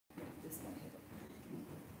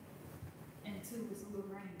too. It's a little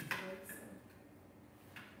rainy today, so.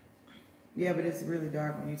 Yeah, but it's really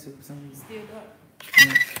dark on YouTube for some reason. Still dark.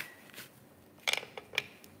 Yeah.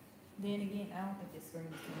 Then again, I don't think this screen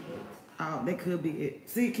is too good. Oh, that could be it.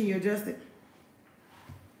 See, can you adjust it?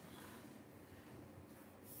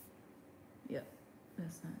 Yep,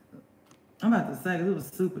 that's not good. I'm about to say, 'cause it was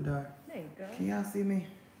super dark. There you go. Can y'all see me?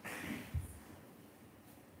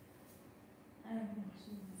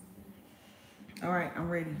 All right, I'm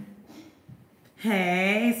ready.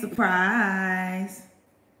 Hey, surprise.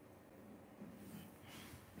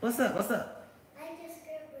 What's up? What's up? I just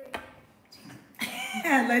skirt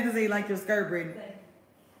I'd like to say you like your skirt, Brittany.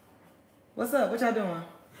 What's up? What y'all doing?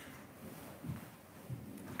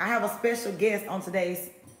 I have a special guest on today's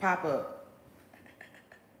pop-up.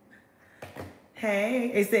 Hey.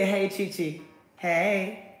 It said, hey, Chi-Chi.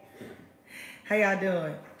 Hey. How y'all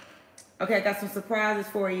doing? Okay, I got some surprises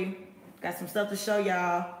for you. Got some stuff to show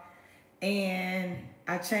y'all. And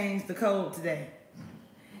I changed the code today.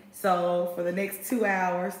 So for the next 2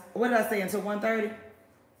 hours, what did I say, until 1:30?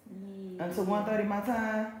 Yeah. Until 1:30 my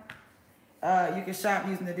time, you can shop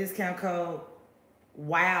using the discount code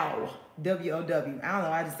WOW, W-O-W. I don't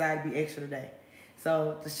know, I decided to be extra today.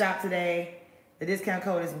 So to shop today, the discount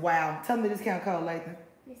code is WOW. Tell me the discount code, Lathan.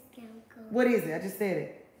 Discount code. What is it? I just said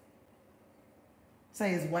it.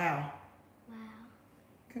 Say it's WOW. Wow.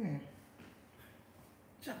 Come here.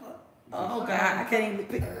 Jump up. Oh, God, I can't even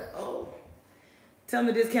pick it. Oh. Tell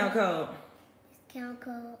me the discount code. Discount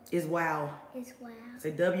code Is WOW. is wow.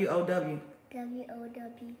 Say W-O-W.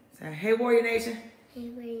 W-O-W. Say, hey, Warrior Nation. Hey,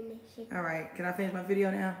 Warrior Nation. All right, can I finish my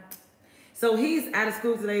video now? So he's out of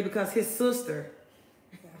school today because his sister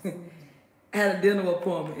had a dental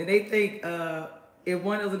appointment, and they think if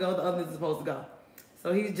one doesn't go, the other is supposed to go.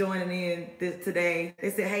 So he's joining in this today. They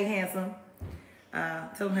said, hey, handsome.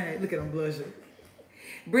 Tell him, hey, look at him blushing.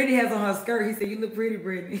 Brittany has on her skirt. He said, you look pretty,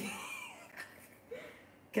 Brittany.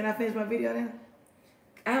 Can I finish my video now?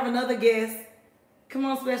 I have another guest. Come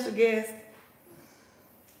on, special guest.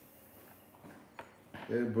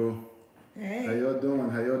 Hey, boo. Hey. How y'all doing?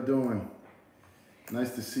 How y'all doing?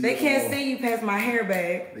 Nice to see you. They can't all. see you past my hair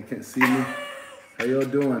bag. They can't see me. How y'all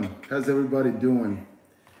doing? How's everybody doing?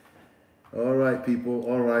 All right, people.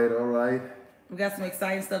 All right, all right. We got some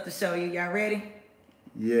exciting stuff to show you. Y'all ready?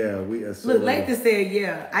 Yeah, we are so Look, Lathan said,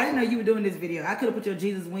 yeah. I didn't know you were doing this video. I could have put your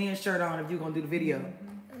Jesus Win shirt on if you were going to do the video.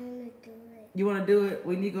 I'm gonna do it. You want to do it?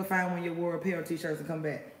 We need to go find one of your War Apparel t-shirts and come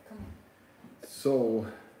back. So,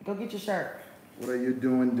 Go get your shirt. what are you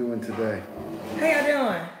doing today? How y'all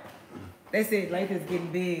doing? They said Lathan's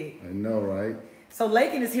getting big. I know, right? So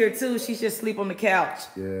Lathan is here too. She's just sleep on the couch.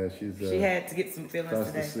 Yeah, she's She had to get some feelings fast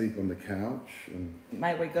today. asleep on the couch. And,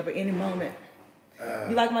 Might wake up at any moment.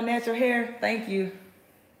 You like my natural hair? Thank you.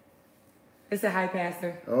 It's a hi,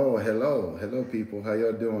 Pastor. oh, hello. Hello, people. How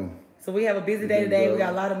y'all doing? So we have a busy You day doing today. We good?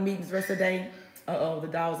 got a lot of meetings the rest of the day. Uh-oh, the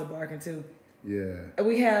dogs are barking too. Yeah. And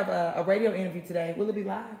we have a radio interview today. Will it be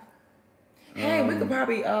live? Hey, we could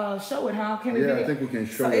probably show it, huh? Can we? Yeah, video? I think we can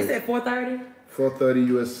show So it. it's at 4:30? 4:30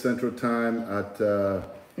 U.S. Central Time at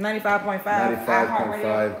 95.5.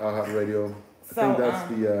 95.5 iHeartRadio. I So, think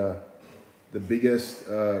that's the biggest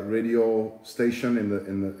radio station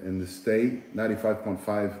in the state.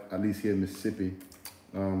 95.5, at least here in Mississippi.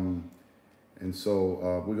 And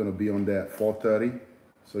so we're gonna be on that 4:30.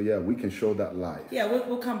 So yeah, we can show that live. Yeah,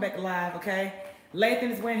 we'll come back live, okay?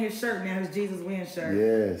 Lathan is wearing his shirt now, his Jesus Win shirt.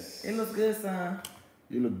 Yes. It looks good, son.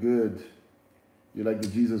 You look good. You like the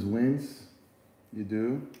Jesus Wins? You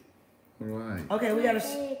do? All right. Okay, we got a.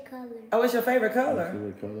 Favorite color. Oh, what's your favorite color?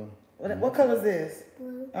 Favorite color? What color is this?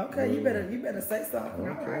 Blue. Okay, you better say something.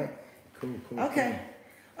 All Okay. right. Cool. Okay.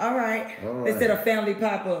 All right. All They right. said a family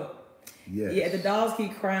pop up. Yes. Yeah, the dogs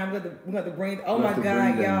keep crying. We have to bring. Oh We my have to God,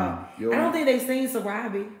 bring them. y'all! Yo. I don't think they've seen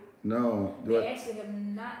Sarabi. No. Do They I, actually have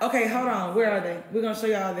not. Okay, hold on. Where are they? We're gonna show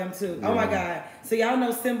y'all them too. Oh my Yeah. God! So y'all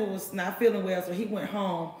know Simba was not feeling well, so he went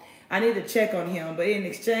home. I need to check on him, but in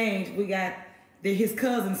exchange, we got his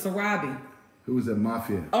cousin Sarabi. who was at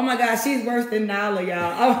Mafia? Oh my God, she's worse than Nala,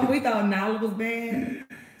 y'all. Oh, we thought Nala was bad.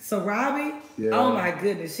 Sarabi? Yeah. Oh my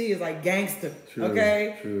goodness, she is like gangster. True,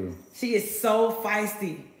 okay? true. She is so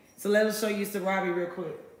feisty. So let us show you Sarabi real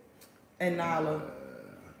quick. And Nala.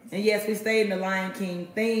 And yes, we stayed in the Lion King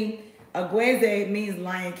theme. Agueze means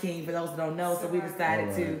Lion King, for those who don't know, so we decided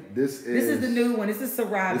All to. right. This is the new one. This is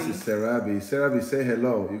Sarabi. This is Sarabi. Sarabi, say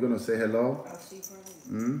hello. You're gonna say hello? Oh, she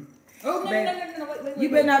probably. Hmm? Oh, no, Babe, wait. You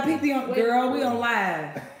better not pee on, girl. We on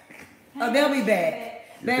live. Oh, they'll be back.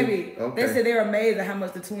 You Baby, think- okay. they said they're amazed at how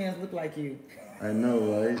much the twins look like you. I know,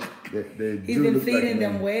 right? They He's do been look feeding like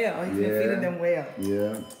them me. well. He's been feeding them well.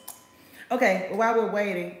 Yeah. Okay, while we're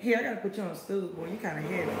waiting, here I gotta put you on a stool, boy. You kind of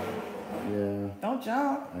heavy. Yeah. Don't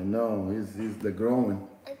jump. I know. They're growing.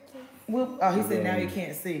 He said now you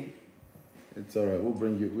can't see. It's all right. We'll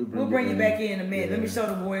bring you. We'll bring you back in a minute. Yeah. Let me show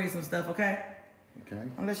the warriors some stuff, okay? Okay.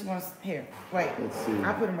 Unless you want to, here. Wait. Let's see.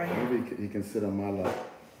 I'll put him right here. Maybe he can sit on my lap.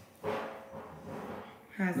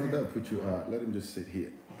 How's No, that? that'll put you out. Let him just sit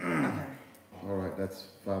here. Okay. All right, that's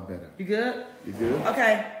far better. You good? You good?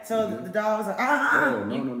 Okay. So the dogs are. Oh,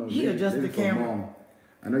 no. He adjusted the Leave it for camera. Mom.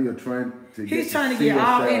 I know you're trying to. He's trying to see get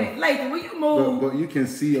all in yourself, it. Lathan, will you move? But you can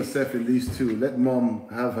see yourself in these two. Let Mom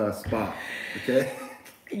have her spot. Okay.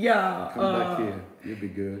 Yeah. Come back here. You'll be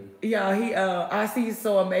good. Yeah, I see he's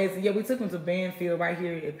so amazing. Yeah, we took him to Banfield right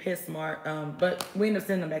here at PetSmart, but we ended up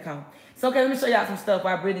sending him back home. So, okay, let me show y'all some stuff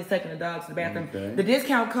while Brittany's taking the dogs to the bathroom. Okay. The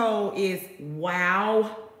discount code is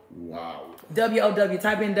WOW. Wow. W-O-W.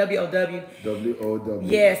 Type in W-O-W. W-O-W.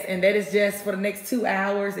 Yes, and that is just for the next 2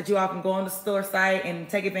 hours that you all can go on the store site and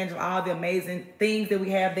take advantage of all the amazing things that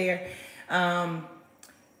we have there.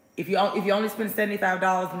 If you only spend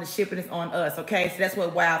 $75 and the shipping is on us, okay? So that's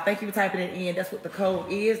what WOW. Thank you for typing it in. That's what the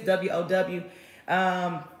code is, W-O-W.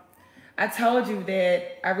 I told you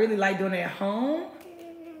that I really like doing it at home.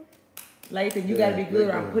 Lathan, you gotta be good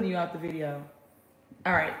or I'm putting you out the video.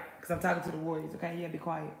 All right, because I'm talking to the warriors, okay? You gotta be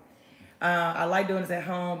quiet. I like doing this at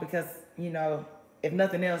home because, you know, if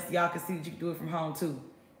nothing else, y'all can see that you can do it from home too,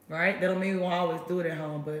 right? That don't mean we won't always do it at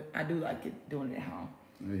home, but I do like doing it at home.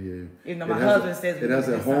 I hear you. Even though my husband says it has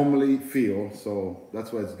a homely feel, so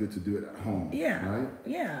that's why it's good to do it at home. Yeah. Right?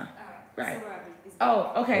 Yeah. Right. Sarabi is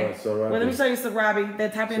Oh, okay. All right, Sarabi. Well, let me show you Sarabi.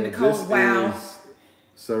 Then type in the So code this WOW. is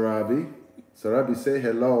Sarabi. Sarabi, say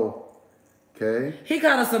hello. Okay. He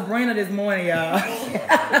called her Sabrina this morning, y'all.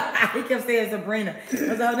 He kept saying Sabrina.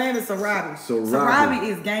 Because her name is Sarabi. Sarabi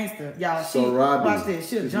is gangster, y'all. Sarabi. Watch this.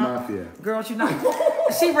 She'll She's jump. mafia. Girl, she not.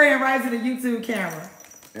 She ran right to the YouTube camera.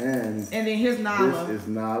 And then here's Nala. this is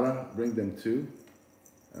Nala. Bring them too.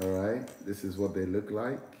 All right. This is what they look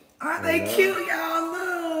like. Aren't they cute, y'all?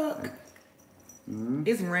 Look.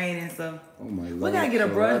 It's raining, so. Oh my Lord. We gotta get a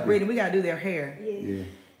brush, Sarabi. Brittany. We gotta do their hair. Yeah.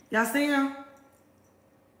 Y'all see them?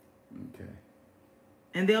 Okay.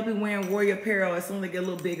 And they'll be wearing warrior apparel as soon as they get a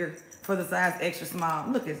little bigger for the size extra small.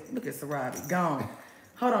 Look at Sarabi. Gone.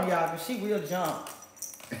 Hold on, y'all, because she will jump.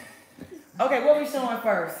 Okay, what we showing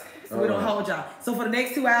first? So we don't hold y'all. So for the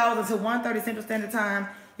next 2 hours until 1:30 Central Standard Time,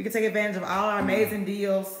 you can take advantage of all our amazing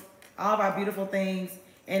deals, all of our beautiful things,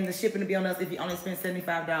 and the shipping to be on us if you only spend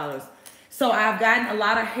 $75. So I've gotten a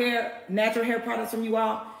lot of natural hair products from you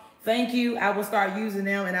all. Thank you. I will start using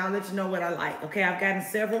them and I'll let you know what I like. Okay, I've gotten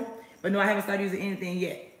several, but no, I haven't started using anything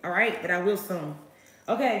yet. All right, but I will soon.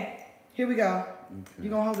 Okay, here we go. Okay. You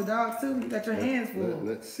gonna hold the dog too? You got your hands full.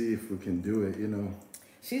 Let's see if we can do it, you know.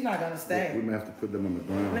 She's not gonna stay. We may have to put them on the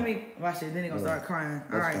ground. Let me watch it, then they're gonna start crying.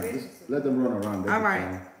 All right. Just let them run around. All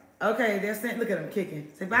right. Okay, they're saying, look at them kicking.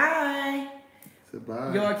 Say bye. Say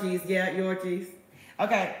bye. Yorkies, yeah, Yorkies.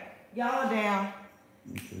 Okay, y'all down.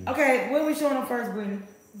 Okay, what are we showing them first, Brittany?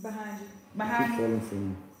 behind you. Behind Keep you. falling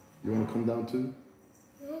from. You want to come down too?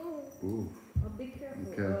 Ooh. Oh, be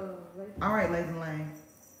careful. Okay. All right, Lathan Lane.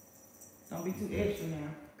 Don't be too extra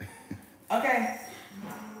now. Okay.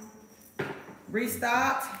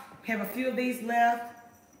 Restocked. Have a few of these left.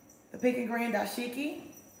 The pink and green dashiki.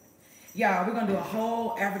 Y'all, we're gonna do a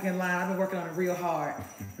whole African line. I've been working on it real hard.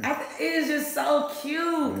 It is just so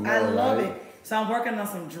cute. I love it. So I'm working on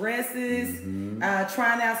some dresses,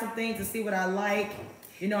 trying out some things to see what I like.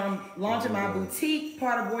 You know, I'm launching my boutique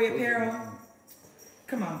part of Boy Apparel.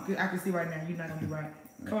 Come on, I can see right now. You're not gonna be right.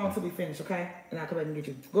 Come on until we finish, okay? And I'll come back and get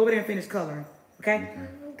you. Go over there and finish coloring, okay?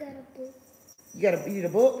 I got a book. You need a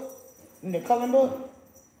book? You need a coloring book?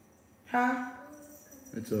 Huh?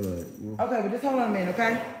 It's all right. Okay, but just hold on a minute,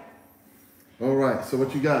 okay? All right. So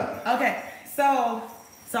what you got? Okay, so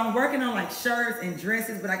I'm working on like shirts and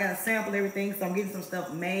dresses, but I gotta sample everything, so I'm getting some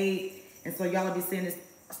stuff made, and so y'all will be seeing this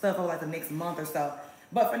stuff over like the next month or so.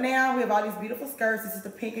 But for now, we have all these beautiful skirts. This is the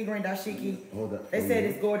pink and green dashiki. Hold that. They said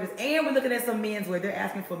it's gorgeous, and we're looking at some menswear. They're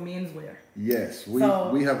asking for menswear. Yes, we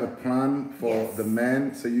have a plan for the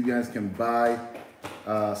men, so you guys can buy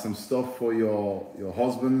some stuff for your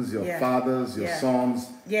husbands, your fathers, your sons.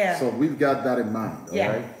 Yeah. So we've got that in mind. All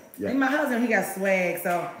right? Yeah. And my husband, he got swag,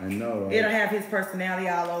 so I know, right? It'll have his personality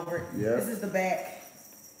all over it. Yeah. This is the back.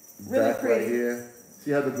 Really pretty. Right here.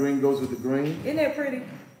 See how the green goes with the green? Isn't that pretty?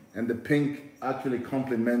 And the pink actually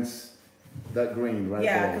complements that green right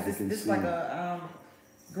there. Yeah, because it's like a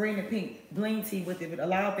green and pink bling tee with it, but a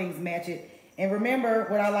lot of things match it. And remember,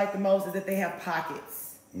 what I like the most is that they have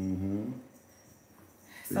pockets.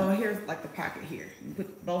 So here's like the pocket here. You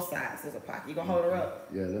put both sides. There's a pocket. You gonna hold her up?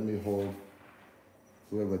 Yeah, let me hold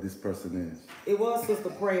whoever this person is. It was Sister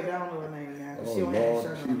Pray, but I don't know her name now. Oh She don't have a Lord,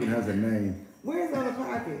 shirt she on. even has a name. Where's the other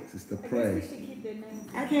pocket? Sister I guess we Pray. should keep their names.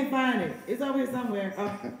 I can't find it. It's over here somewhere.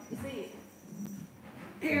 Oh, You see it?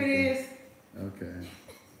 here it is. Okay.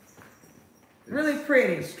 Really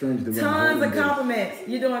pretty. It's strange the way I'm Tons holding of this. compliments.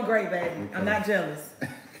 You're doing great, baby. I'm Okay. not jealous.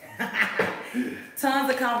 Tons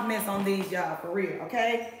of compliments on these, y'all, for real,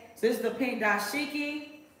 okay? So this is the pink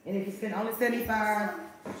dashiki, and if you spend only $75,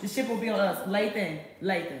 the ship will be on us. Lathan.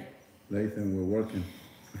 Lathan, we're working.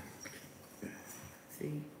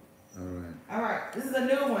 See. All right. All right, this is a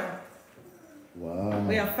new one. Wow.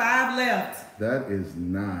 We have 5 left. That is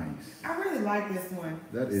nice. I really like this one.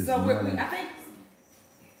 That is so nice. I think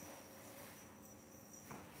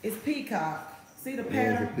it's peacock. See the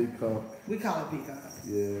There's a pattern? peacock. We call it peacock.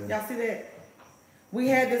 Yeah. Y'all see that? We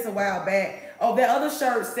had this a while back. Oh, that other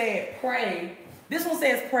shirt said pray. This one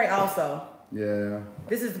says pray also. Yeah.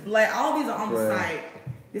 This is black. All these are on the Pray. site.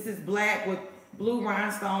 This is black with blue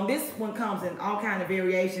rhinestone. This one comes in all kind of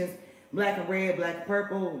variations. Black and red, black and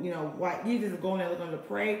purple, you know, white. You just go in there and look under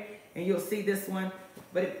pray and you'll see this one.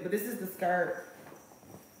 But this is the skirt.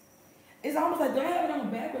 It's almost like, do I have it on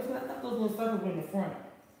backwards? Because I thought those little circles were in the front.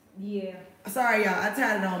 Yeah. Sorry, y'all. I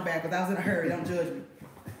tied it on backwards. I was in a hurry. Don't judge me.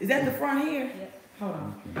 Is that the front here? Yep. Hold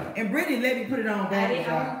on. And Brittany let me put it on I, backwards,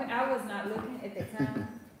 y'all. I was not looking at the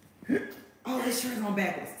time. Oh, this shirt's on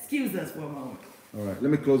backwards. Excuse us for a moment. All right.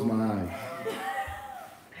 Let me close my eyes.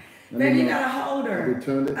 Let me Baby, you know. gotta hold Have her. you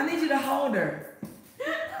turned it? I need you to hold her.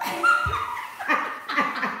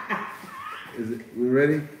 Is it? We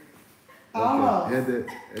ready? Almost. Okay.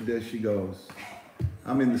 And there she goes.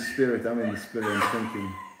 I'm in the spirit. I'm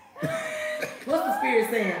thinking. What's the spirit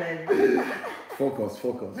saying, baby? Focus.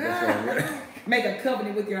 That's right. Make a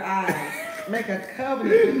covenant with your eyes. Make a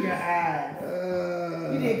covenant with your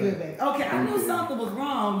eyes. You did good, baby. Okay, I knew something was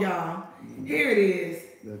wrong, y'all. Here it is.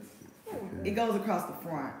 That's It goes across the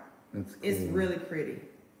front. That's cool. It's really pretty.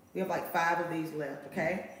 We have like 5 of these left,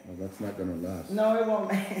 okay? Well, that's not gonna last. No, it won't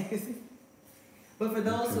last. But for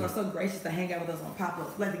those who are so gracious to hang out with us on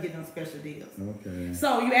pop-ups, we'd like to give them special deals. Okay.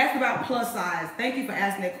 So you asked about plus size. Thank you for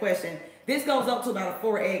asking that question. This goes up to about a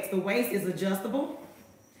 4X. The waist is adjustable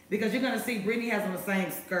because you're gonna see Brittany has on the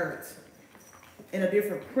same skirt in a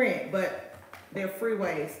different print, but they're free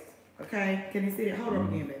waist. Okay? Can you see it? Hold on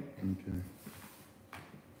again, baby. Okay.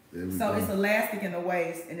 There we So go. it's elastic in the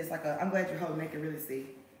waist, and it's like I'm glad you're holding, they can really see.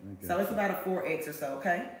 Okay. So it's about a 4X or so,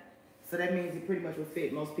 okay? So that means it pretty much will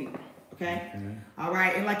fit most people, okay? Okay. All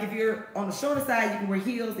right, and like if you're on the shorter side, you can wear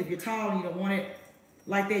heels. If you're tall and you don't want it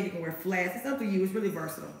like that, you can wear flats. It's up to you. It's really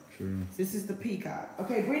versatile. True. This is the peacock.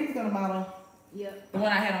 Okay, Brittany's gonna model Yep. the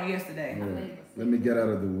one I had on yesterday. All right. Let me get out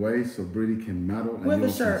of the way so Brady can model and With you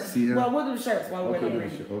the can shirt. see her. Well, we'll do the shirts while we're okay, waiting. do the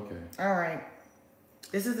Brittany. shirt. Okay. All right.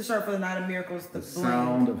 This is the shirt for the Night of Miracles. The bling.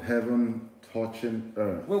 sound of heaven touching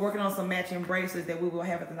earth. We're working on some matching bracelets that we will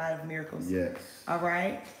have at the Night of Miracles. Yes. All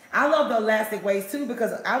right. I love the elastic waist too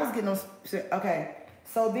because I was getting those. Okay.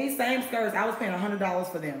 So these same skirts, I was paying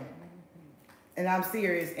 $100 for them. And I'm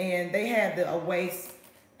serious. And they had a waist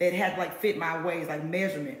that had like fit my waist, like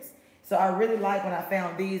measurements. So I really like when I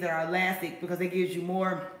found these that are elastic because it gives you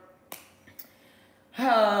more,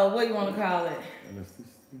 what do you want to call it?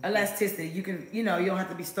 Elasticity. You can, you don't have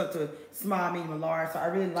to be stuck to small, medium, or large. So I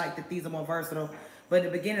really like that these are more versatile. But in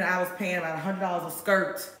the beginning, I was paying about $100 a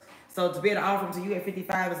skirt. So to be able to offer them to you at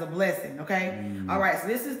 $55 is a blessing, okay? All right, so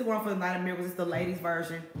this is the one for the Night of Miracles. It's the ladies'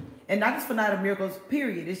 version. And not just for Night of Miracles,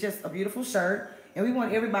 period. It's just a beautiful shirt. And we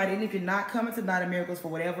want everybody, and if you're not coming to Night of Miracles for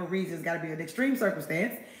whatever reason, it's got to be an extreme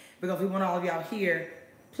circumstance, because we want all of y'all here,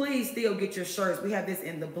 please still get your shirts. We have this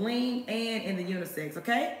in the bling and in the unisex,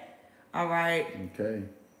 okay? All right. Okay.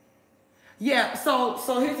 Yeah, so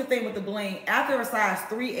here's the thing with the bling. After a size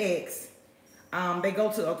 3X, they go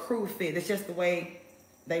to a crew fit. It's just the way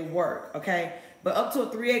they work, okay? But up to a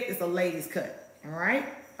 3X, it's a ladies cut, all right?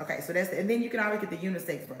 Okay, so that's and then you can always get the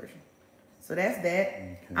unisex version. So that's that.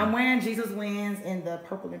 Okay. I'm wearing Jesus Wins in the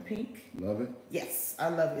purple and pink. Love it. Yes, I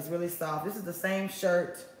love it. It's really soft. This is the same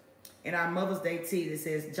shirt in our Mother's Day tee that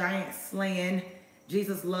says Giant Slaying,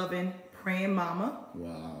 Jesus Loving, Praying Mama.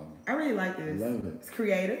 Wow. I really like this. Love it. It's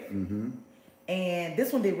creative. Mm-hmm. And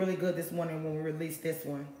this one did really good this morning when we released this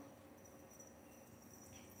one.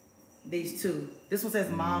 These two. This one says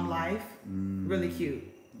Mom Life. Really cute.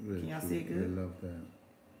 Really Can y'all cute. see it good? I love that.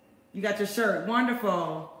 You got your shirt.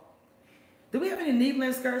 Wonderful. Do we have any knee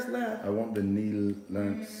length skirts left? I want the knee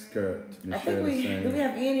length skirt. I Michelle think is saying. do we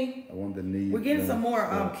have any? I want the knee. We're getting some length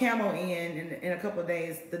more skirt. camo in a couple of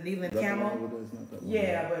days. The knee length Is that the camo. one over there? It's not that one.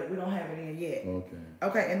 Yeah, but we don't have it in yet. Okay.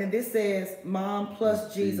 Okay, and then this says, Mom plus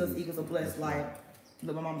Plus Jesus Jesus equals a blessed plus life.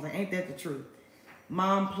 Look, my mom's like, ain't that the truth?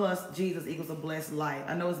 Mom plus Jesus equals a blessed life.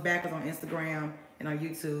 I know it's backwards on Instagram and on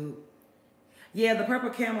YouTube. Yeah, the purple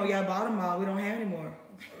camo, y'all bought them all. We don't have any more.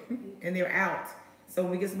 And they're out. So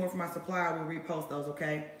when we get some more from our supplier, we'll repost those,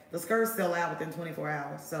 okay? The skirts sell out within 24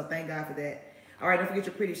 hours, so thank God for that. All right, don't forget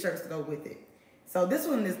your pretty shirts to go with it. So this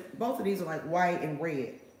one is, both of these are like white and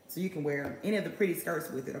red. So you can wear any of the pretty skirts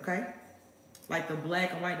with it, okay? Like the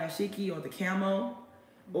black and white dashiki or the camo.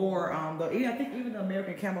 Or I think even the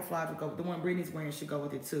American camouflage will go, the one Brittany's wearing should go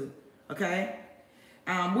with it too, okay?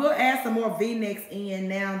 We'll add some more V-necks in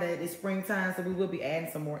now that it's springtime, so we will be adding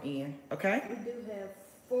some more in, okay? We do have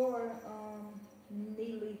 4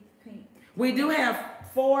 nearly pink. We do have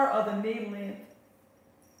 4 of the knee length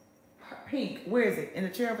pink. Where is it? In the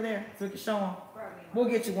chair over there? So we can show them. Probably. We'll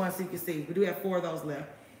get you one so you can see. We do have 4 of those left.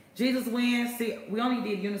 Jesus wins. See, we only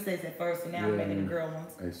did unisex at first, so now we're making the girl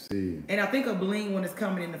ones. I see. And I think a bling one is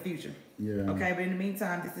coming in the future. Yeah. Okay, but in the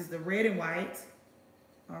meantime, this is the red and white.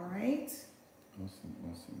 All right.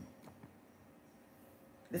 Awesome.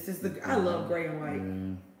 This is the, I love gray and white.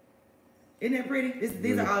 Yeah. Isn't that pretty? These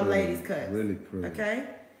Really are all pretty. ladies' cuts. Really pretty. Okay?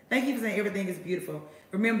 Thank you for saying everything is beautiful.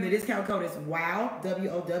 Remember, the discount code is WOW,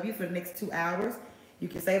 W-O-W, for the next 2 hours. You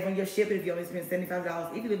can save on your shipping if you only spend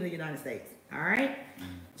 $75 if you live in the United States. All right?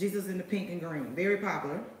 Jesus in the pink and green. Very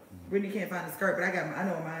popular. Brittany can't find the skirt, but I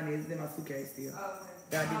know where mine is. It's in my suitcase still.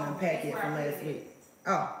 That I didn't unpack it from last week.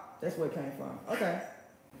 Oh, that's where it came from. Okay.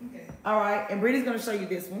 Okay. All right, and Brittany's going to show you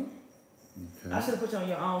this one. Okay. I should have put you on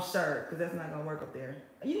your own shirt because that's not going to work up there.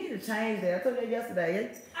 You need to change that. I told you that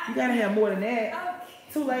yesterday. You got to have more than that. Okay.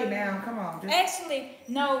 Too late now. Come on. Just, Actually,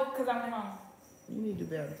 no, because I'm at home. you need to do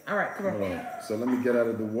better. All right, come on. All right. So let me get out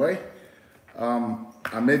of the way.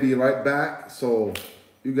 I may be right back. So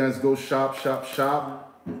you guys go shop.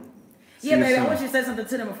 See Yeah, you baby, I soon. want you to say something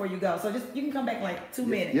to them before you go. So just you can come back in like 2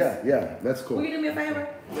 minutes. Yeah. That's cool. Will you do me a favor?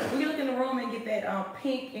 Will you look in the room and get that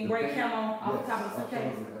pink and gray camo off the top of the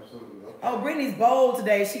suitcase? Absolutely. Oh, Brittany's bold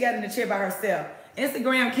today. She got in the chair by herself.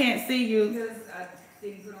 Instagram can't see you. Because I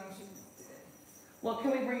didn't put on shoes today. Well,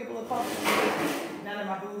 can we bring it a little closer? Now that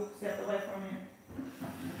my boo stepped away from you.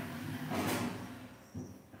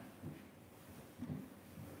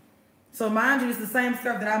 So mind you, it's the same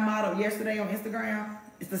skirt that I modeled yesterday on Instagram.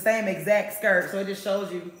 It's the same exact skirt, so it just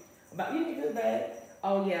shows you about, you need to do that.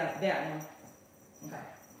 Oh yeah, that one. Okay.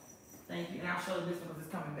 Thank you. And I'll show you this one because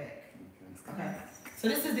it's coming back. Okay. So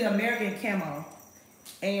this is the American camo,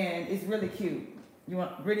 and it's really cute.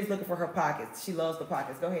 Brittany's looking for her pockets. She loves the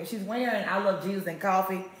pockets. Go ahead. She's wearing I Love Jesus and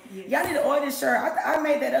Coffee. Yes. Y'all need to order this shirt. I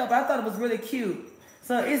made that up. I thought it was really cute.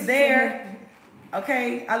 So it's there.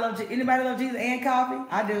 Okay. Anybody love Jesus and coffee?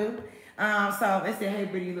 I do. So they said, hey,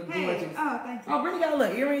 Brittany, you look gorgeous. Oh, thank you. Oh, Brittany got a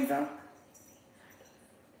little earrings on.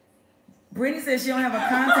 Brittany says she don't have a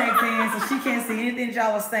contact lens, so she can't see anything that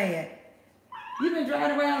y'all are saying. You been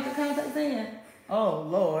driving around with the contact lens? Oh,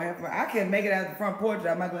 Lord. I can't make it out the front porch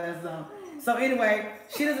without my glasses on. So anyway,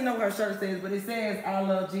 she doesn't know what her shirt says, but it says, I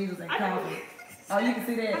love Jesus and coffee. Oh, you can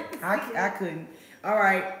see that? I couldn't. All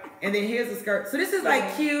right. And then here's the skirt. So this is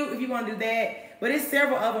like cute if you want to do that, but there's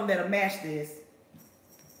several of them that'll match this.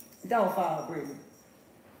 Don't fall, Brittany.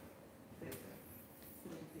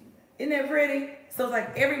 Isn't that pretty? So it's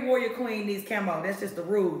like every warrior queen needs camo. That's just the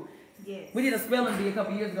rule. Yes. We did a spelling bee a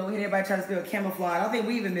couple years ago. We had everybody try to spell camouflage. I don't think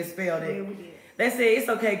we even misspelled it. Yeah, we did. They said, it's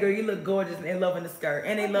okay, girl. You look gorgeous and loving the skirt.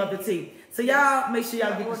 And they love the tee. So y'all make sure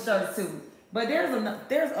y'all get the shirts too. But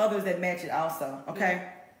there's others that match it also, okay?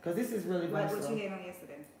 Because this is really Like versatile. what you had on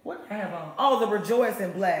yesterday. What did I have on? Oh, the Rejoice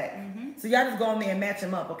in black. So y'all just go on there and match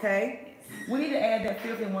them up, okay? We need to add that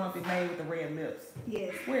filthy one if it's made with the red lips.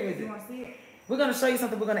 Yes. Where is You it? want to see it? We're going to show you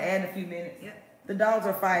something we're going to add in a few minutes. Yep. The dogs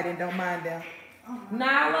are fighting. Don't mind them.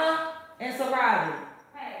 Nyla and Sarabi.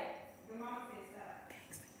 Hey, the mama said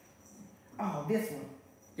stop. Oh, this one.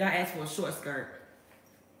 Y'all asked for a short skirt.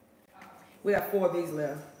 We have 4 of these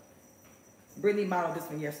left. Brittany modeled this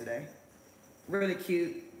one yesterday. Really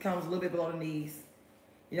cute. Comes a little bit below the knees.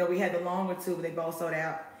 You know, we had the longer two, but they both sold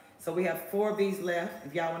out. So we have 4 of these left.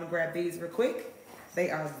 If y'all want to grab these real quick,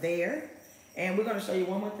 they are there. And we're going to show you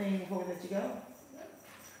one more thing before we let you go.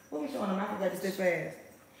 What are we showing them? I forgot just this fast.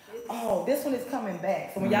 Oh, this one is coming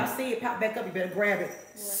back. So when y'all see it pop back up, you better grab it.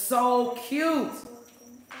 So cute.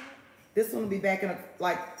 This one will be back in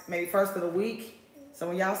like maybe first of the week. So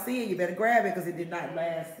when y'all see it, you better grab it because it did not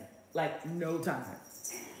last like no time.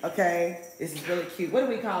 Okay? This is really cute. What do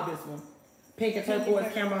we call this one? Pink and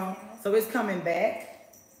turquoise camo. So it's coming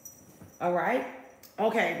back. All right.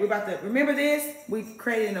 Okay, we're about to, remember this? We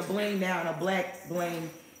created a bling now, in a black bling.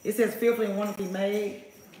 It says fearfully and wonderfully made.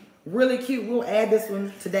 Really cute. We'll add this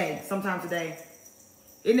one today, sometime today.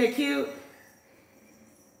 Isn't that cute?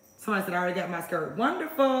 Somebody said, I already got my skirt.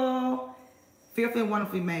 Wonderful. Fearfully and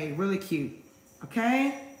wonderfully made. Really cute.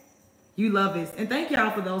 Okay? You love this. And thank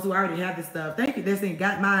y'all for those who already have this stuff. Thank you. They said,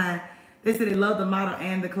 got mine. They said they love the model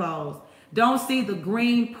and the clothes. Don't see the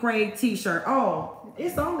green Prey t-shirt. Oh,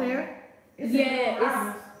 it's on there.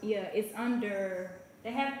 It's under.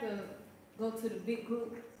 They have to go to the big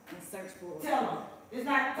group and search for it. Tell them. It's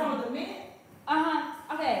not coming to me.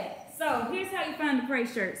 Okay. So here's how you find the Prey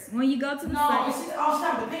shirts. When you go to the No, site, she's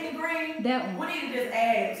the pink and green. That one. We need to just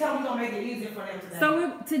add it. Tell them we're gonna make it easier for them today.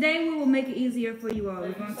 So today we will make it easier for you all.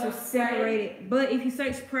 We're going to separate it. But if you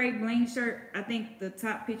search Prey bling shirt, I think the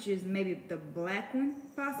top picture is maybe the black one,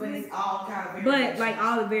 but possibly. it's all kind of But like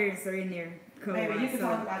all the variants are in there. Maybe you can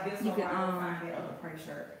talk about this you one can while I find the other Prey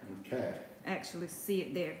shirt. Okay. actually see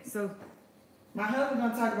it there. So My husband's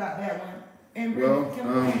gonna talk about that one. And Well,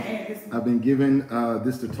 I've been given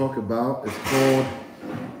this to talk about. It's called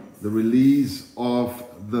the release of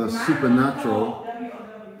the supernatural.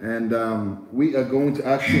 And we are going to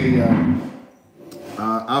actually,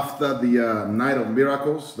 after the Night of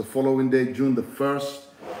Miracles, the following day, June the 1st,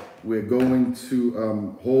 we're going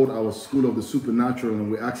to hold our School of the Supernatural,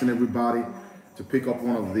 and we're asking everybody to pick up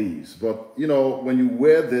one of these. But, you know, when you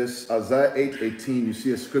wear this, Isaiah 8:18, you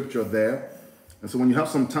see a scripture there. And so when you have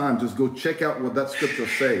some time, just go check out what that scripture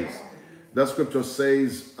says. That scripture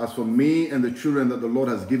says, as for me and the children that the Lord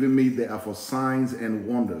has given me, they are for signs and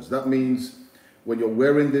wonders. That means when you're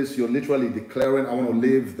wearing this, you're literally declaring, I want to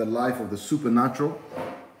live the life of the supernatural.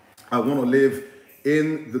 I want to live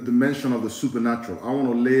in the dimension of the supernatural. I want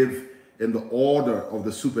to live in the order of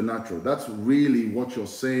the supernatural. That's really what you're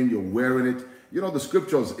saying. You're wearing it. You know, the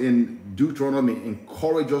scriptures in Deuteronomy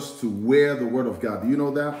encourage us to wear the word of God. Do you know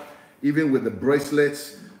that? Even with the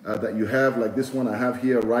bracelets that you have, like this one I have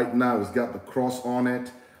here right now, it's got the cross on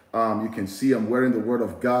it. You can see I'm wearing the word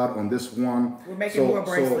of God on this one. We're making more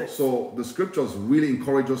bracelets. So the scriptures really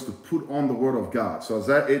encourage us to put on the word of God. So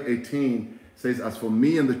Isaiah 8:18 says, as for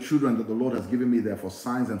me and the children that the Lord has given me, they're for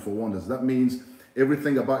signs and for wonders. That means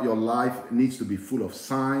everything about your life needs to be full of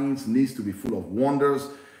signs, needs to be full of wonders.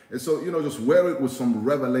 And so, you know, just wear it with some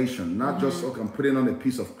revelation, not just, okay, I'm putting on a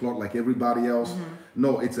piece of cloth like everybody else.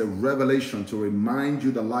 No, it's a revelation to remind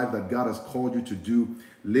you the life that God has called you to do.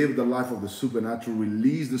 Live the life of the supernatural.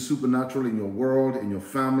 Release the supernatural in your world, in your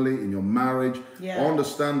family, in your marriage. Yeah.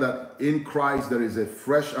 Understand that in Christ there is a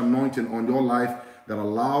fresh anointing on your life that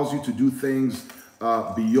allows you to do things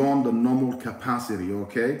beyond the normal capacity,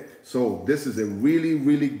 okay? So this is a really,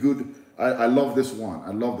 really good, I love this one.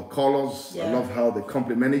 I love the colors. Yeah. I love how they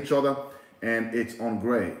complement each other. And it's on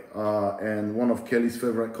gray. And one of Kelly's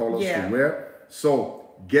favorite colors to wear.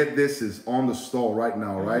 So get this, is on the store right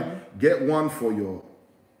now, right? Get one for your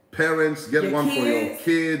parents. Get Your one kids.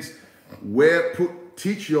 for your kids.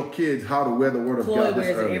 Teach your kids how to wear the word of Chloe God this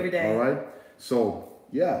wears it early, every day. all right? So,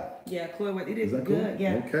 yeah. Yeah, Chloe, it is that good. cool?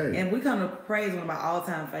 Yeah. Okay. And We Come to Pray is one of my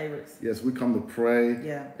all-time favorites. Yes, we come to pray.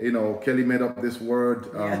 Yeah. You know, Kelly made up this word.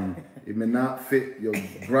 It may not fit your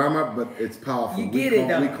grammar, but it's powerful. You get it,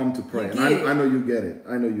 though. We come to pray. You And get it. I know you get it.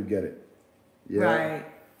 I know you get it. Yeah. Right.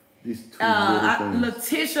 These two little things.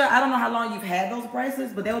 Letitia, I don't know how long you've had those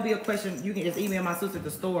bracelets, but that would be a question. You can just email my sister at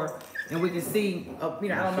the store, and we can see. You know,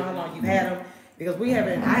 I don't know how long you've had them because I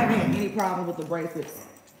haven't had any problem with the bracelets.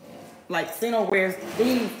 Like Sino wears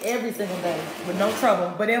these every single day with no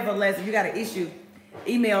trouble. But nevertheless, if you got an issue,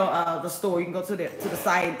 email the store. You can go to the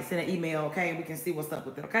site and send an email, okay, and we can see what's up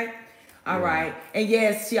with it, okay? All right. And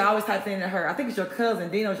yes, she always types in to her. I think it's your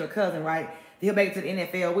cousin. Dino's your cousin, right? He'll make it to the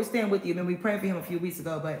NFL. We stand with you. I mean, we prayed for him a few weeks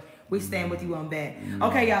ago, but we stand with you on that.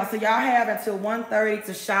 Okay, y'all. So y'all have until 1:30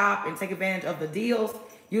 to shop and take advantage of the deals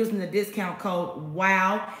using the discount code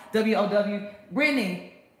WOW, W-O-W.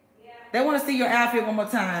 Brittany, they want to see your outfit one more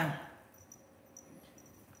time.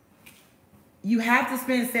 You have to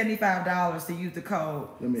spend $75 to use the code.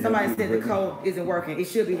 Somebody said the code isn't working. It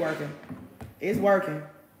should be working. It's working.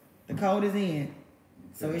 The code is in.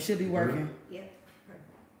 So it should be working.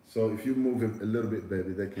 So if you move it a little bit,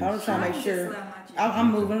 baby, they can. I'm trying to make sure.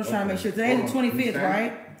 I'm moving. I'm trying to make sure. Today's the 25th,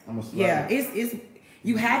 right? Yeah. It's.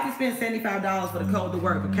 You have to spend $75 for the code to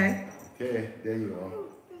work. Okay. Okay, there you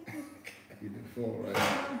are. You did fall right.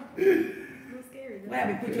 What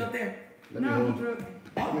happened? Put you up there. Let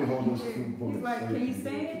me hold those two bullets. He's like, can you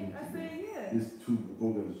stand? I said, yeah. These two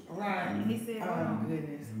bullets. Right. He said, Oh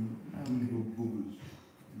goodness. Little bullets.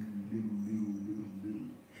 Little.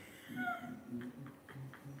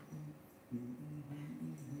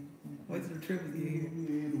 Wait till the triplets get here.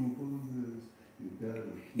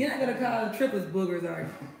 You're not gonna call the triplets boogers, are you?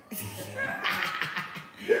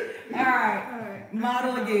 All right.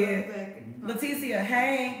 Model again. Leticia,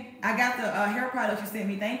 hey, I got the hair product you sent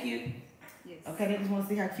me. Thank you. Yes. Okay, they just want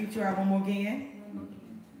to see how cute you are. One more again.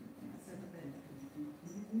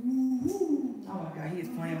 Oh my God, he is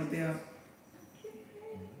playing with them.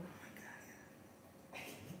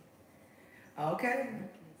 Okay.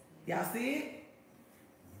 Y'all see it?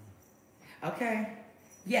 Okay.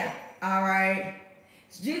 Yeah. All right.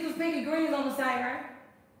 It's Jesus Pink and Green's on the site, right?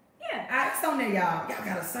 Yeah. It's on there, y'all. Y'all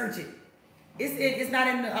gotta search it. It's not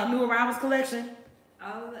in the new arrivals collection.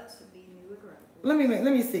 All of that should be new arrivals.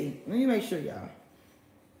 Let me see. Let me make sure, y'all.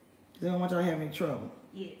 'Cause I don't want y'all having any trouble.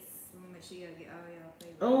 Yes. We'll make sure y'all get all y'all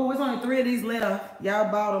favorites. Oh, it's only 3 of these left.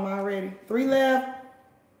 Y'all bought them already. 3 left.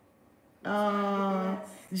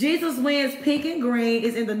 Jesus Wins Pink and Green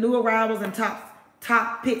is in the new arrivals and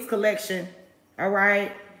top picks collection. All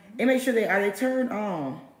right. And make sure are they turned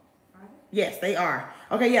on? Yes, they are.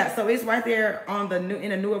 Okay, yeah. So it's right there on in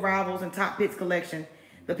the new arrivals and top picks collection.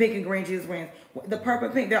 The pink and green Jesus Wins. The purple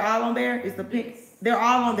and pink, they're all on there. Is the pink? They're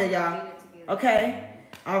all on there, y'all. Okay.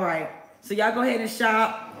 All right. So y'all go ahead and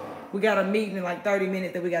shop. We got a meeting in like 30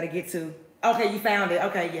 minutes that we got to get to. Okay, you found it.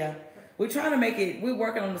 Okay, yeah. We're trying to make it, we're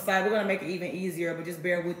working on the side. We're going to make it even easier, but just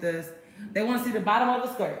bear with us. They want to see the bottom of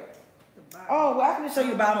the skirt. Oh, well, I can show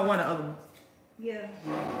you the bottom of one of the other ones. Yeah.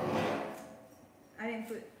 I didn't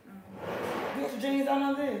put. You got your jeans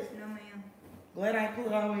on this? No, ma'am. Glad I ain't pulled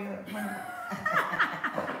it all the way up.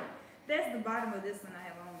 That's the bottom of this one I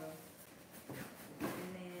have on though.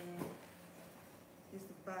 And then it's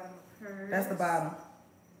the bottom of hers. That's the bottom.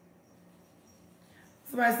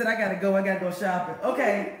 Somebody said I gotta go shopping.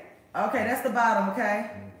 Okay, that's the bottom,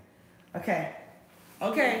 okay? Okay,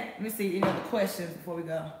 let me see any other questions before we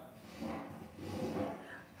go.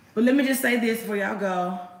 But let me just say this before y'all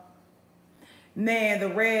go. Man, the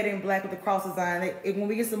red and black with the cross design, when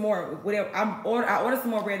we get some more, whatever, I ordered some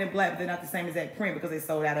more red and black, but they're not the same exact print because they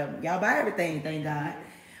sold out of them. Y'all buy everything, thank God.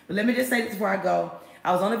 But let me just say this before I go.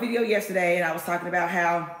 I was on a video yesterday and I was talking about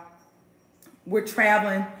how we're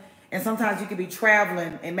traveling, and sometimes you could be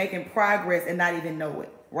traveling and making progress and not even know it,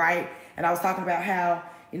 right? And I was talking about how,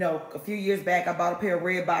 you know, a few years back, I bought a pair of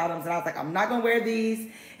red bottoms and I was like, I'm not gonna wear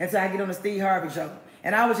these until I get on the Steve Harvey show.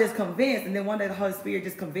 And I was just convinced, and then one day the Holy Spirit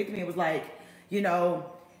just convicted me. It was like, you know,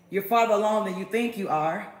 you're farther along than you think you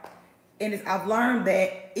are. And I've learned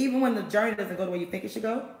that even when the journey doesn't go the way you think it should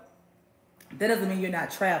go, that doesn't mean you're not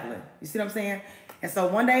traveling. You see what I'm saying? And so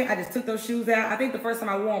one day I just took those shoes out. I think the first time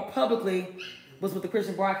I wore them publicly was with the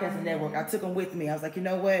Christian Broadcasting Network. I took them with me. I was like, you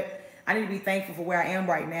know what? I need to be thankful for where I am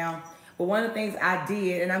right now. But one of the things I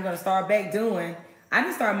did, and I'm going to start back doing, I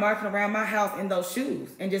just started marching around my house in those shoes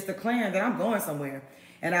and just declaring that I'm going somewhere.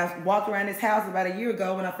 And I walked around this house about a year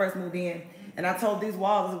ago when I first moved in, and I told the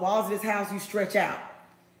walls of this house, you stretch out.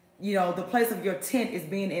 You know, the place of your tent is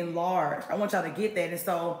being enlarged. I want y'all to get that. And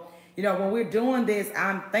so, you know, when we're doing this,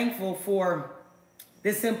 I'm thankful for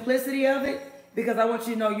the simplicity of it, because I want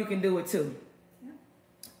you to know you can do it too. Yeah.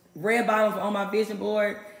 Red bottoms were on my vision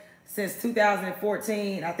board since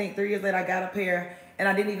 2014. I think 3 years later I got a pair, and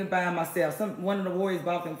I didn't even buy them myself. One of the warriors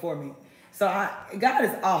bought them for me. So God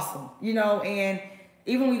is awesome, you know, and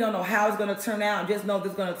even when we don't know how it's going to turn out, just know that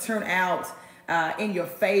it's going to turn out in your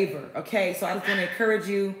favor, okay? So I just want to encourage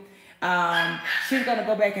you. She's going to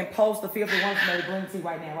go back and post the Fearful One from Lady Bloom Tea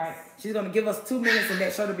right now, right? She's going to give us 2 minutes and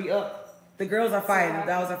that show to be up. The girls are fighting, the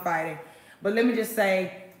dogs are fighting. But let me just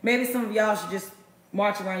say, maybe some of y'all should just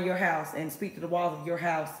march around your house and speak to the walls of your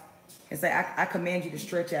house and say, I command you to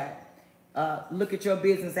stretch out. Look at your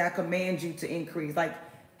business, I command you to increase. Like,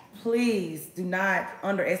 please do not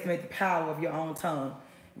underestimate the power of your own tongue,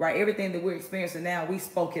 right? Everything that we're experiencing now, we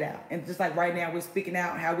spoke it out. And just like right now, we're speaking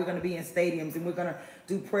out how we're going to be in stadiums and we're going to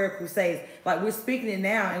do prayer crusades. Like, we're speaking it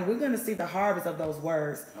now, and we're going to see the harvest of those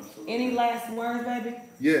words. Absolutely. Any last words, baby?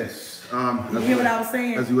 Yes. You hear what I was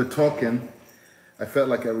saying? As you were talking, I felt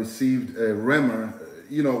like I received a rhema.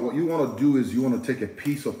 You know, what you want to do is you want to take a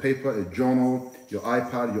piece of paper, a journal, your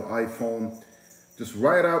iPad, your iPhone. Just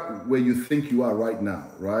write out where you think you are right now,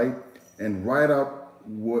 right? And write out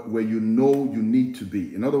where you know you need to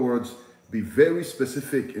be. In other words, be very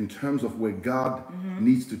specific in terms of where God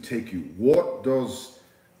needs to take you. What does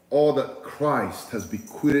all that Christ has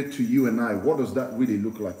bequeathed to you and I, what does that really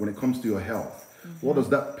look like when it comes to your health? What does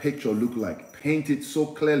that picture look like? Paint it so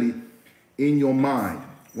clearly in your mind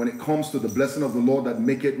when it comes to the blessing of the Lord that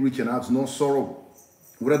make it rich and adds no sorrow.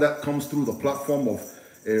 Whether that comes through the platform of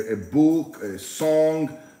a book, a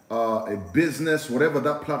song, a business, whatever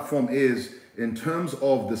that platform is, in terms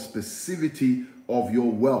of the specificity of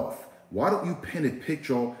your wealth. why don't you paint a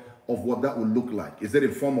picture of what that would look like? Is it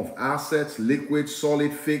in form of assets, liquid,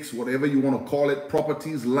 solid, fixed, whatever you want to call it,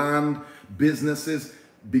 properties, land, businesses?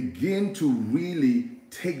 Begin to really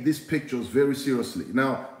take these pictures very seriously.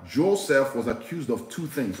 Now, Joseph was accused of two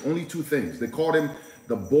things, only two things. They called him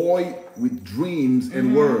the boy with dreams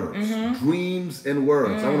and words. Dreams and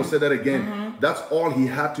words. I want to say that again. That's all he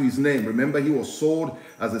had to his name. Remember, he was sold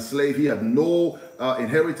as a slave. He had no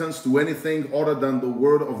inheritance to anything other than the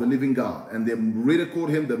word of the living God. And they ridiculed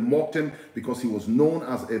him, they mocked him, because he was known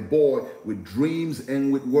as a boy with dreams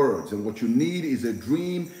and with words. And what you need is a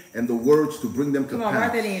dream and the words to bring them to pass. Come on,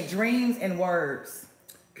 write that in. Dreams and words.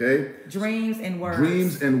 Okay? Dreams and words.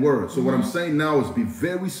 Dreams and words. So what I'm saying now is be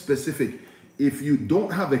very specific. If you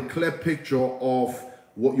don't have a clear picture of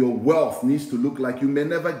what your wealth needs to look like, you may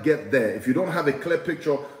never get there. If you don't have a clear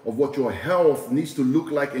picture of what your health needs to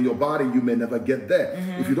look like in your body, you may never get there.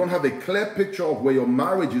 If you don't have a clear picture of where your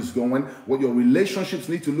marriage is going, what your relationships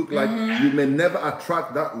need to look like, you may never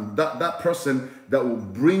attract that person that will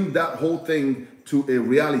bring that whole thing to a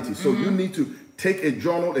reality. So you need to take a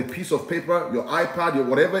journal, a piece of paper, your iPad, your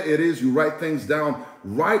whatever it is, you write things down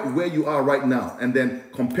right where you are right now, and then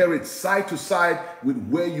compare it side to side with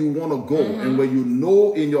where you want to go and where you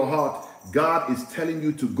know in your heart God is telling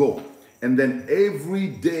you to go. And then every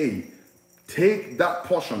day, take that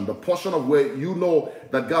portion, the portion of where you know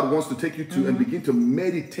that God wants to take you to, and begin to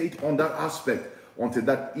meditate on that aspect until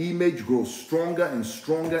that image grows stronger and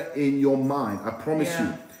stronger in your mind. I promise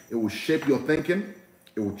you, it will shape your thinking.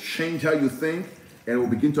 It will change how you think, and it will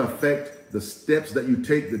begin to affect the steps that you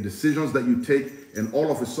take, the decisions that you take, and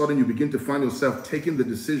all of a sudden you begin to find yourself taking the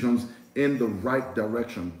decisions in the right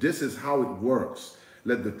direction. This is how it works.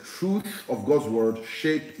 Let the truth of God's word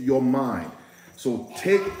shape your mind. So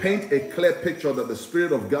paint a clear picture that the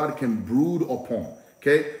Spirit of God can brood upon.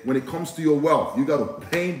 Okay? When it comes to your wealth, you got to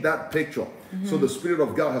paint that picture. So the Spirit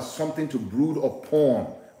of God has something to brood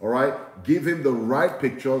upon. All right? Give him the right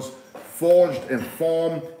pictures, forged and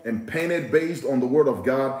formed and painted based on the word of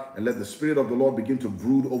God, and let the Spirit of the Lord begin to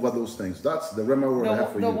brood over those things. That's the Rhema word I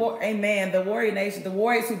have for you. Amen. The Warrior Nation, the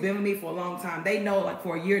warriors who've been with me for a long time, they know, like,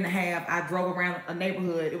 for a year and a half, I drove around a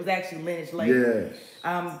neighborhood. It was actually Lineage Lake. Yes.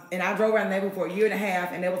 And I drove around the neighborhood for a year and a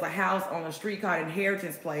half, and there was a house on a street called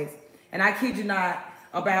Inheritance Place. And I kid you not,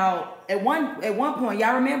 about at one point,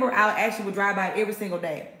 y'all remember, I actually would drive by it every single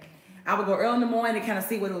day. I would go early in the morning to kind of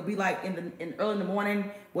see what it would be like early in the morning,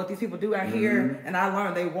 what these people do out here. And I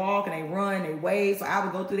learned they walk and they run, they wave. So I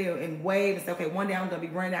would go through there and wave and say, okay, one day I'm going to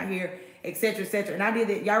be running out here, et cetera, et cetera. And I did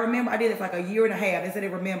it. Y'all remember? I did it for like a year and a half. They said they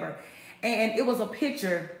remember. And it was a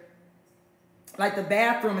picture, like the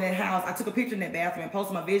bathroom in that house. I took a picture in that bathroom and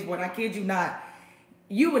posted my vision board. And I kid you not,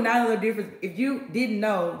 you would not know the difference. If you didn't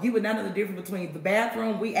know, you would not know the difference between the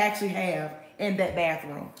bathroom we actually have and that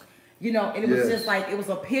bathroom. You know, and it was just like, it was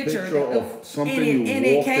a picture of something and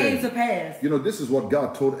it came to pass. You know, this is what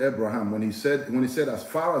God told Abraham when he said, as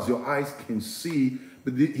far as your eyes can see,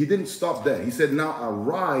 but he didn't stop there. He said, now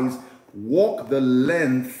arise, walk the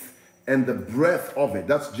length and the breadth of it.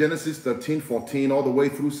 That's Genesis 13:14 all the way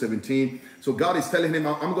through 17. So God is telling him,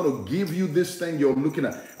 I'm going to give you this thing you're looking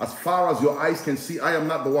at. As far as your eyes can see, I am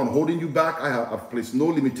not the one holding you back. I've placed no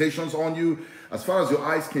limitations on you. As far as your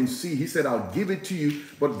eyes can see, he said, I'll give it to you.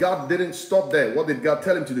 But God didn't stop there. What did God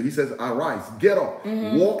tell him to do? He says, arise, get up,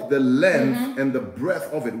 walk the length and the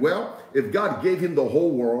breadth of it. Well, if God gave him the whole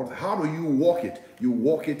world, how do you walk it? You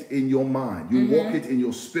walk it in your mind. You walk it in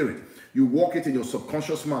your spirit. You walk it in your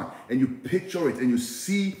subconscious mind, and you picture it, and you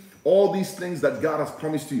see all these things that God has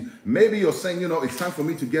promised to you. Maybe you're saying, you know, it's time for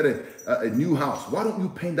me to get a new house. Why don't you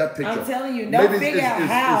paint that picture? I'm telling you, don't figure out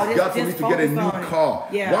how. It's God for me to get a new car.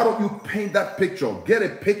 Yeah. Why don't you paint that picture? Get a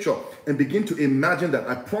picture and begin to imagine that.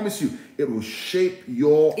 I promise you, it will shape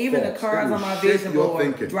your Even thoughts. The cars on my vision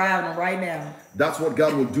board, driving them right now. That's what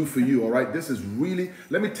God will do for you, all right? This is really,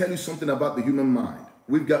 let me tell you something about the human mind.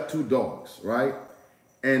 We've got 2 dogs, right?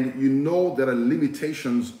 And you know there are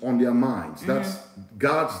limitations on their minds. That's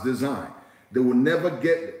God's design. They will never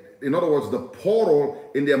get, in other words, the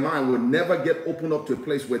portal in their mind will never get opened up to a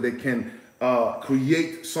place where they can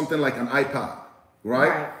create something like an iPad,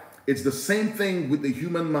 right? It's the same thing with the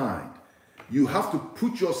human mind. You have to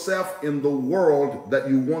put yourself in the world that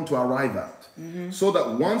you want to arrive at. So that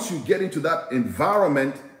once you get into that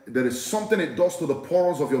environment, there is something it does to the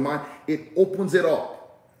portals of your mind. It opens it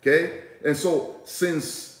up, okay? And so,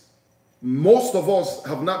 since most of us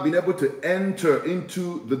have not been able to enter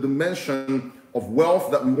into the dimension of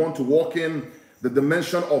wealth that we want to walk in, the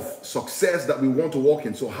dimension of success that we want to walk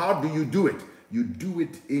in. So how do you do it? You do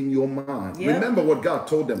it in your mind. Remember what God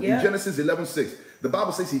told them in Genesis 11:6. The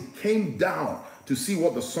Bible says he came down to see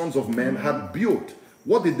what the sons of men had built.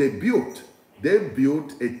 What did they build? They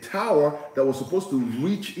built a tower that was supposed to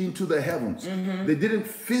reach into the heavens. They didn't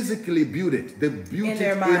physically build it. They built it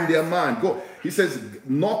in their mind. He says,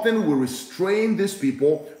 nothing will restrain these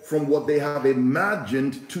people from what they have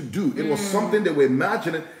imagined to do. It was something they were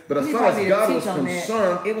imagining, but as far as God was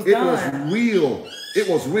concerned, it was real. It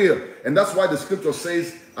was real. And that's why the scripture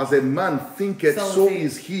says, as a man thinketh, so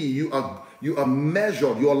is he. You are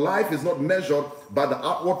measured. Your life is not measured by the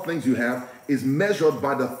outward things you have, is measured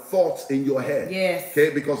by the thoughts in your head. Yes. Okay,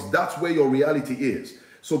 because that's where your reality is.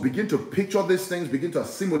 So begin to picture these things, begin to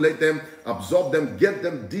assimilate them, absorb them, get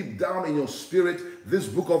them deep down in your spirit. This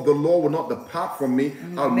book of the law will not depart from me.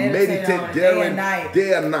 I'll meditate therein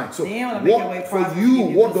day and night. So what for you,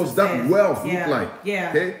 what does that wealth look like?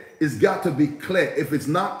 Okay, it's got to be clear. If it's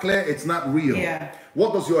not clear, it's not real.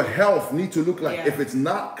 What does your health need to look like? If it's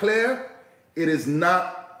not clear, it is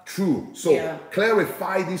not true. So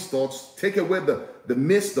clarify these thoughts, take away the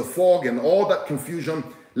mist, the fog, and all that confusion.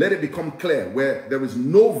 Let it become clear. Where there is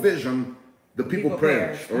no vision, the people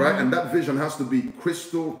perish. All right, and that vision has to be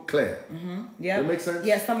crystal clear. Yeah, that makes sense.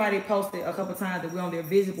 Yeah, somebody posted a couple times that we're on their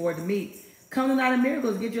vision board to meet. Come to Night of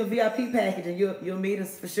Miracles, get your VIP package, and you'll meet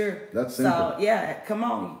us for sure. That's simple. So yeah, come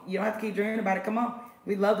on. You don't have to keep dreaming about it. Come on,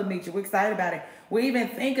 we love to meet you. We're excited about it. We're even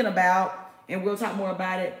thinking about, and we'll talk more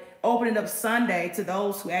about it, opening up Sunday to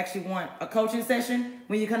those who actually want a coaching session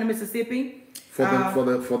when you come to Mississippi. For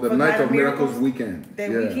the Night of Miracles weekend. That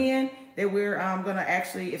weekend that we're gonna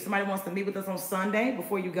actually, if somebody wants to meet with us on Sunday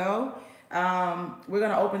before you go, we're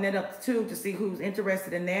gonna open it up too to see who's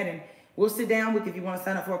interested in that, and we'll sit down with you if you want to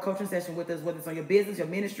sign up for a coaching session with us, whether it's on your business, your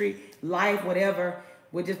ministry, life, whatever.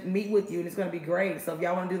 We'll just meet with you, and it's gonna be great. So if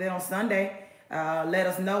y'all want to do that on Sunday, let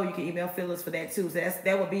us know. You can email Phyllis for that too. So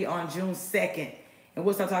that will be on June 2nd. And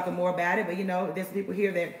we'll start talking more about it. But you know, there's people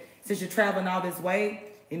here that since you're traveling all this way,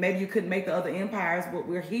 and maybe you couldn't make the other empires, but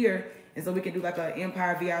we're here. And so we can do like an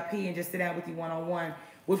Empire VIP and just sit down with you one-on-one,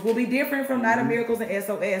 which will be different from Night of Miracles and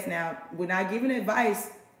SOS. Now, we're not giving advice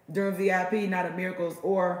during VIP, Night of Miracles,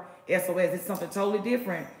 or SOS. It's something totally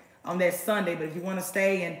different on that Sunday. But if you want to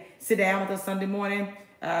stay and sit down with us Sunday morning,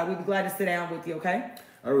 we'd be glad to sit down with you, okay?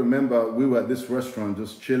 I remember we were at this restaurant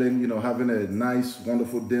just chilling, you know, having a nice,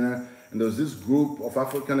 wonderful dinner. And there was this group of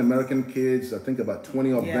African-American kids, I think about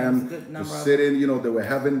 20 of them, just sitting, you know, they were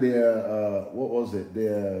having their, what was it?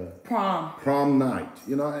 Their prom night,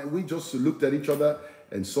 you know, and we just looked at each other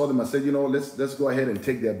and saw them. I said, you know, let's go ahead and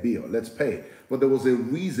take their bill. Let's pay. But there was a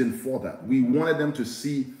reason for that. We wanted them to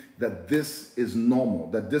see that this is normal,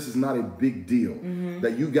 that this is not a big deal,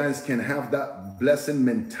 that you guys can have that blessing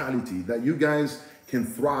mentality, that you guys can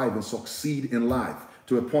thrive and succeed in life.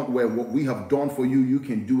 To a point where what we have done for you, you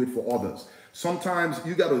can do it for others. Sometimes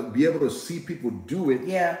you got to be able to see people do it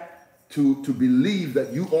to believe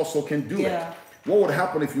that you also can do it. What would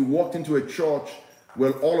happen if you walked into a church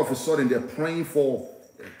where all of a sudden they're praying for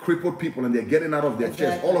crippled people and they're getting out of their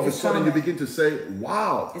chairs? All of a sudden you begin to say,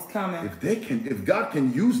 wow, it's coming. If God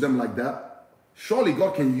can use them like that, surely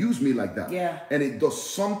God can use me like that. And it does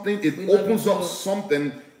something, it opens up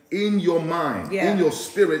something in your mind, in your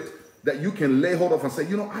spirit, that you can lay hold of and say,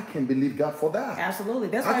 you know, I can believe God for that. Absolutely.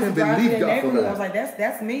 That's why I can believe God for that. I was like,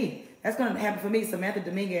 that's me. That's going to happen for me. Samantha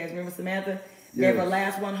Dominguez. Remember Samantha? Gave her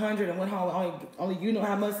last 100 and went home. Only you know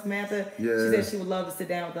how much, Samantha. She said she would love to sit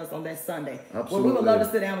down with us on that Sunday. Absolutely. Well, we would love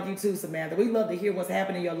to sit down with you too, Samantha. We love to hear what's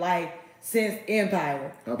happening in your life since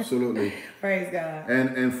Empire. Absolutely. Praise God.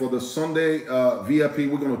 And for the Sunday VIP,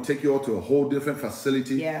 we're going to take you all to a whole different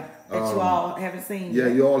facility. That you all haven't seen yet.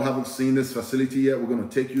 yet. You all haven't seen this facility yet. We're going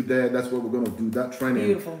to take you there. That's where we're going to do that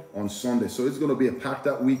training on Sunday. So it's going to be a packed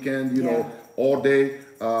out weekend, you know, all day.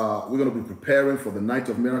 We're going to be preparing for the Night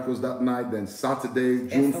of Miracles that night. Then Saturday,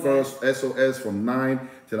 June 1st, SOS from 9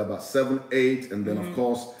 till about 7, 8. And then, of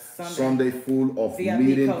course, Sunday full of VIP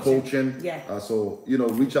meeting, coaching. So, you know,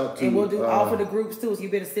 reach out to... And we'll do all for the groups, too. So you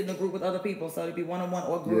better sit in a group with other people. So it'll be one-on-one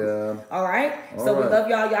or group. All right? We love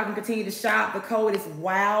y'all. Y'all can continue to shop. The code is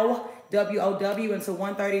WOW, W-O-W, until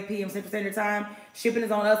 1:30 p.m. Central Standard Time. Shipping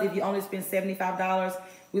is on us if you only spend $75.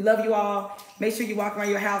 We love you all. Make sure you walk around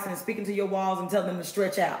your house and speaking to your walls and tell them to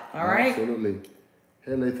stretch out. All right? Absolutely.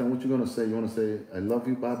 Hey, Lathan, what you going to say? You want to say, I love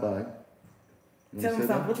you, bye-bye? Tell them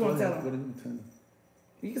something. What you want to tell them? What are you going to tell them?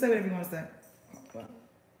 You can say whatever you want to say. What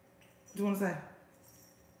you want to say?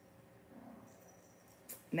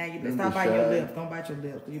 Now you better stop biting your lips. Don't bite your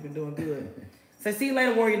lips. You've been doing good. Say, see you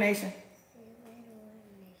later, Warrior Nation.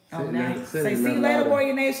 Oh, now say, see you later,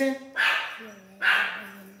 Warrior Nation.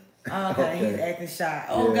 Okay, he's Okay. acting shy.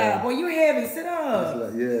 Oh Yeah. God, boy, you heavy. Sit It's up.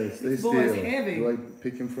 like, yeah, stay This still. boy's heavy. Do I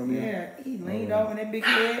pick him from you? Yeah, he leaned All over in that big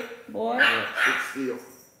head, boy. Yeah, sit still.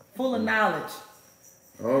 Full of knowledge.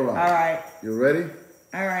 All right. All right. You ready?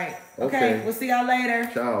 All right. Okay. Okay. We'll see y'all later.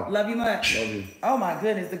 Ciao. Love you much. Love you. Oh my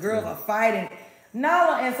goodness, the girls are fighting.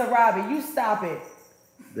 Nala and Sarabi, you stop it.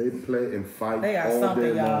 They play and fight They are all something,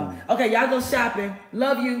 day y'all. long. Okay, y'all go shopping.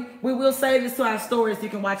 Love you. We will save this to our stories so you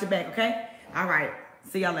can watch it back, okay? All right.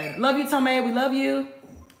 See y'all later. Love you, Tomei. We love you.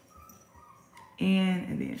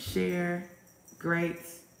 And then share. Great.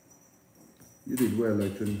 You did well,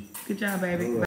 actually. Good job, baby. All right.